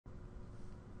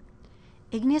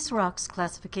Igneous Rocks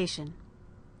classification.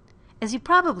 As you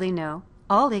probably know,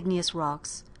 all igneous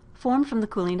rocks form from the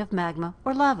cooling of magma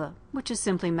or lava, which is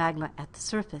simply magma at the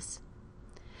surface.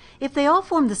 If they all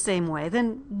form the same way,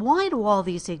 then why do all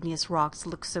these igneous rocks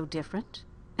look so different?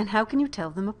 And how can you tell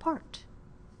them apart?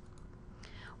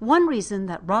 One reason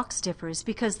that rocks differ is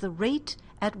because the rate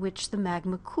at which the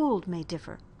magma cooled may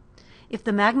differ. If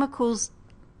the magma cools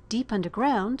deep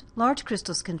underground, large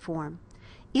crystals can form.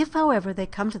 If, however, they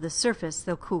come to the surface,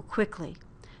 they'll cool quickly.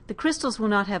 The crystals will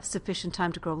not have sufficient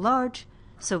time to grow large,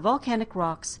 so volcanic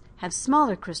rocks have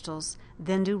smaller crystals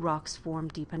than do rocks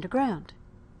formed deep underground.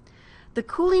 The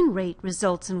cooling rate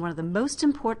results in one of the most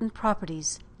important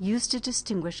properties used to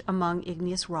distinguish among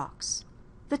igneous rocks,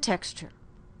 the texture.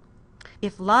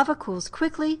 If lava cools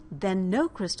quickly, then no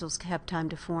crystals have time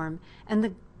to form, and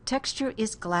the texture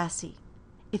is glassy.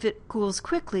 If it cools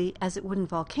quickly, as it would in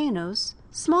volcanoes,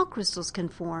 small crystals can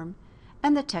form,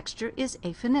 and the texture is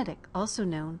aphanitic, also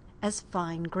known as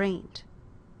fine-grained.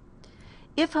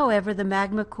 If, however, the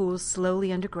magma cools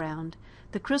slowly underground,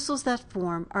 the crystals that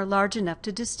form are large enough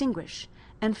to distinguish,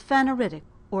 and phaneritic,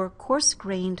 or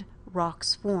coarse-grained,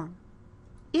 rocks form.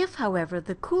 If, however,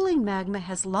 the cooling magma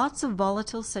has lots of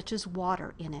volatiles such as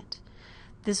water in it,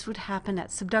 this would happen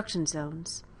at subduction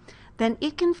zones, then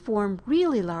it can form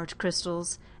really large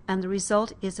crystals, and the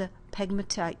result is a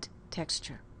pegmatite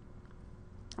texture.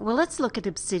 Well, let's look at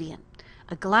obsidian,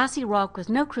 a glassy rock with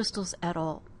no crystals at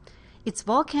all. It's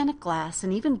volcanic glass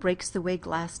and even breaks the way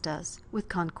glass does, with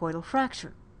conchoidal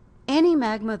fracture. Any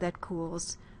magma that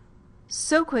cools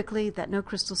so quickly that no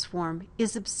crystals form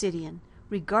is obsidian,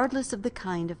 regardless of the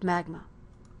kind of magma.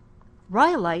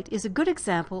 Rhyolite is a good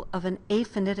example of an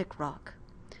aphanitic rock.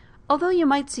 Although you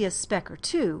might see a speck or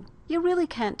two, you really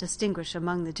can't distinguish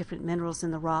among the different minerals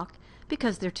in the rock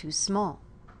because they're too small.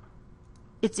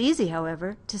 It's easy,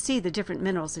 however, to see the different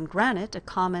minerals in granite, a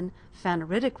common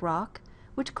phaneritic rock,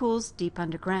 which cools deep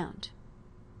underground.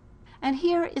 And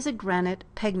here is a granite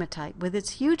pegmatite with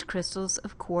its huge crystals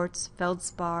of quartz,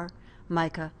 feldspar,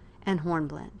 mica, and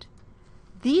hornblende.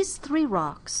 These three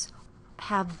rocks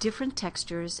have different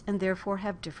textures and therefore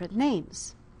have different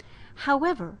names.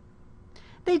 However,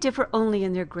 they differ only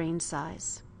in their grain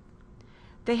size.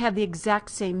 They have the exact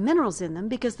same minerals in them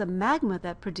because the magma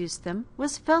that produced them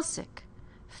was felsic.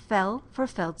 Fel for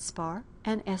feldspar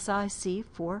and SiC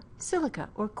for silica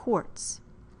or quartz.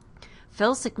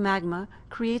 Felsic magma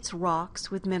creates rocks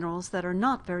with minerals that are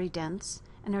not very dense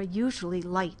and are usually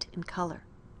light in color.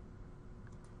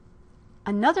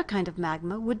 Another kind of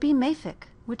magma would be mafic,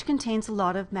 which contains a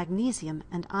lot of magnesium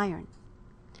and iron.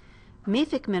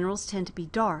 Mafic minerals tend to be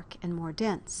dark and more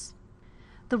dense.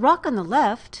 The rock on the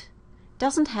left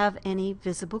doesn't have any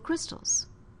visible crystals.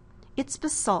 It's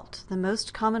basalt, the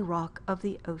most common rock of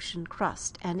the ocean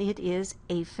crust, and it is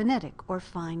aphanitic or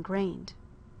fine-grained.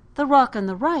 The rock on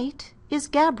the right is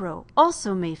gabbro,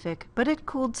 also mafic, but it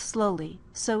cooled slowly,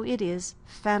 so it is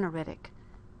phaneritic.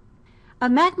 A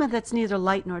magma that's neither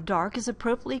light nor dark is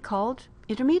appropriately called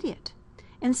intermediate,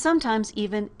 and sometimes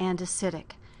even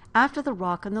andesitic, after the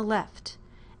rock on the left,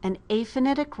 an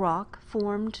aphanitic rock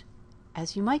formed,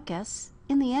 as you might guess,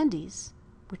 in the Andes,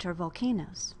 which are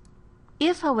volcanoes.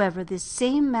 If, however, this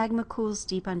same magma cools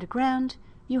deep underground,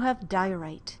 you have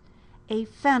diorite, a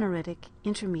phaneritic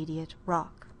intermediate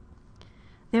rock.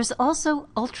 There's also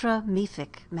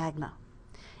ultramafic magma.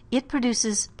 It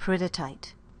produces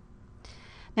peridotite.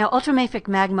 Now, ultramafic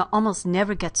magma almost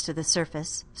never gets to the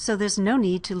surface, so there's no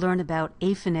need to learn about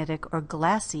aphanitic or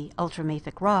glassy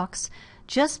ultramafic rocks,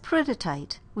 just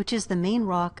peridotite, which is the main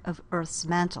rock of Earth's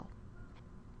mantle.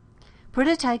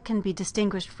 Peridotite can be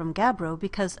distinguished from gabbro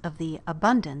because of the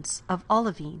abundance of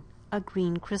olivine, a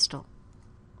green crystal.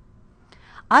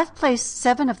 I've placed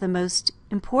 7 of the most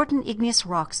important igneous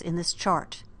rocks in this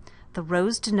chart. The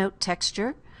rows denote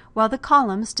texture, while the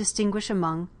columns distinguish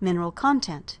among mineral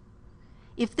content.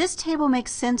 If this table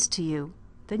makes sense to you,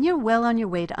 then you're well on your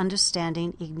way to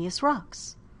understanding igneous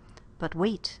rocks. But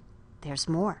wait, there's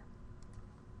more.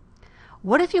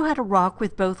 What if you had a rock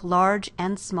with both large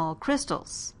and small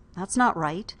crystals? That's not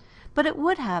right, but it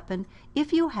would happen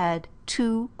if you had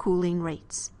 2 cooling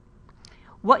rates.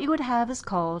 What you would have is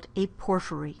called a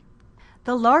porphyry.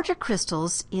 The larger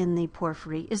crystals in the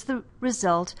porphyry is the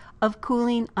result of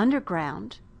cooling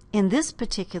underground. In this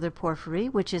particular porphyry,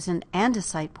 which is an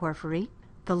andesite porphyry,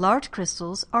 the large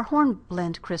crystals are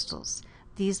hornblende crystals,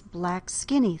 these black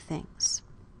skinny things.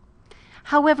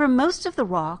 However, most of the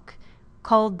rock,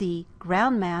 called the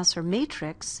ground mass or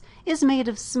matrix, is made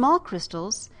of small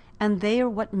crystals, and they are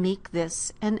what make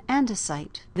this an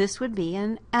andesite. This would be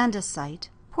an andesite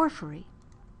porphyry.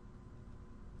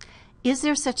 Is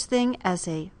there such thing as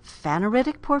a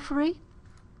phaneritic porphyry?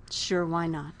 Sure, why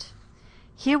not?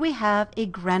 Here we have a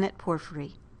granite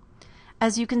porphyry.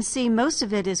 As you can see, most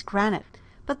of it is granite,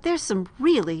 but there's some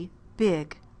really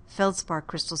big feldspar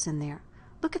crystals in there.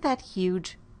 Look at that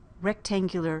huge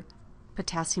rectangular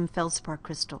potassium feldspar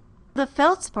crystal. The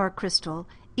feldspar crystal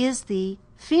is the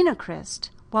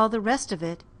phenocryst, while the rest of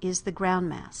it is the ground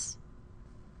mass.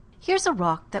 Here's a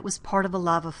rock that was part of a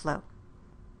lava flow.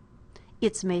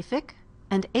 It's mafic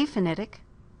and aphanitic,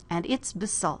 and it's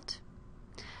basalt.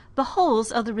 The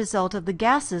holes are the result of the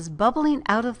gases bubbling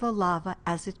out of the lava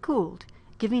as it cooled,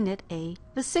 giving it a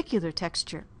vesicular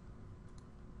texture.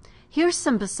 Here's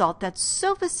some basalt that's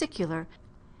so vesicular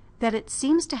that it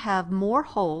seems to have more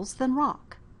holes than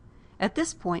rock. At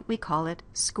this point, we call it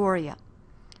scoria.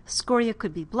 Scoria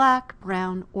could be black,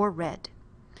 brown, or red.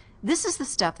 This is the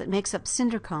stuff that makes up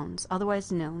cinder cones,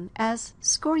 otherwise known as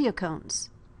scoria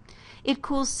cones. It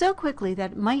cools so quickly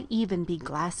that it might even be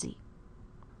glassy.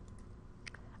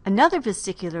 Another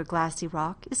vesicular glassy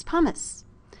rock is pumice.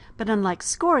 But unlike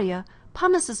scoria,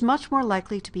 pumice is much more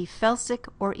likely to be felsic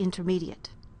or intermediate.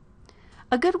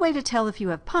 A good way to tell if you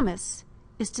have pumice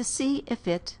is to see if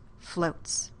it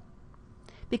floats.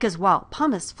 Because while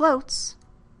pumice floats,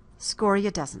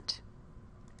 scoria doesn't.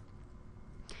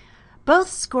 Both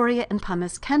scoria and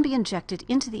pumice can be injected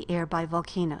into the air by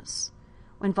volcanoes.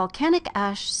 When volcanic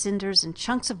ash, cinders, and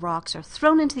chunks of rocks are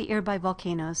thrown into the air by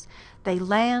volcanoes, they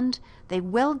land, they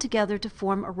weld together to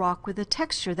form a rock with a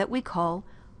texture that we call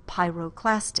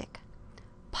pyroclastic.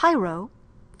 Pyro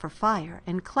for fire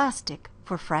and clastic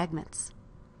for fragments.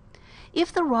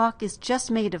 If the rock is just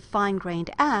made of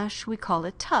fine-grained ash, we call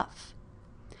it tough.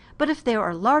 But if there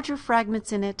are larger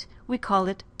fragments in it, we call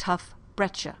it tough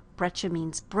breccia. Breccia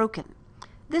means broken.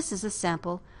 This is a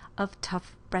sample of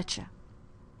tough breccia.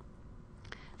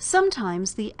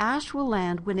 Sometimes the ash will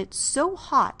land when it's so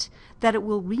hot that it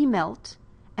will remelt,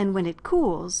 and when it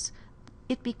cools,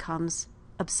 it becomes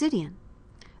obsidian.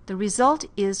 The result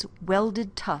is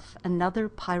welded tuff, another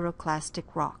pyroclastic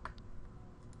rock.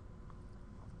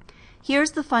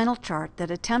 Here's the final chart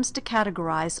that attempts to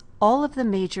categorize all of the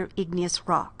major igneous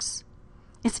rocks.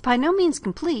 It's by no means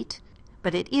complete,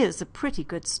 but it is a pretty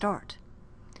good start.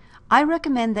 I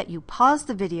recommend that you pause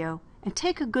the video and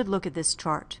take a good look at this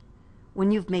chart.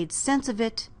 When you've made sense of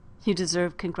it, you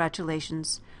deserve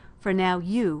congratulations, for now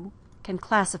you can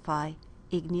classify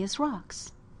igneous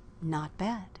rocks. Not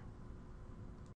bad.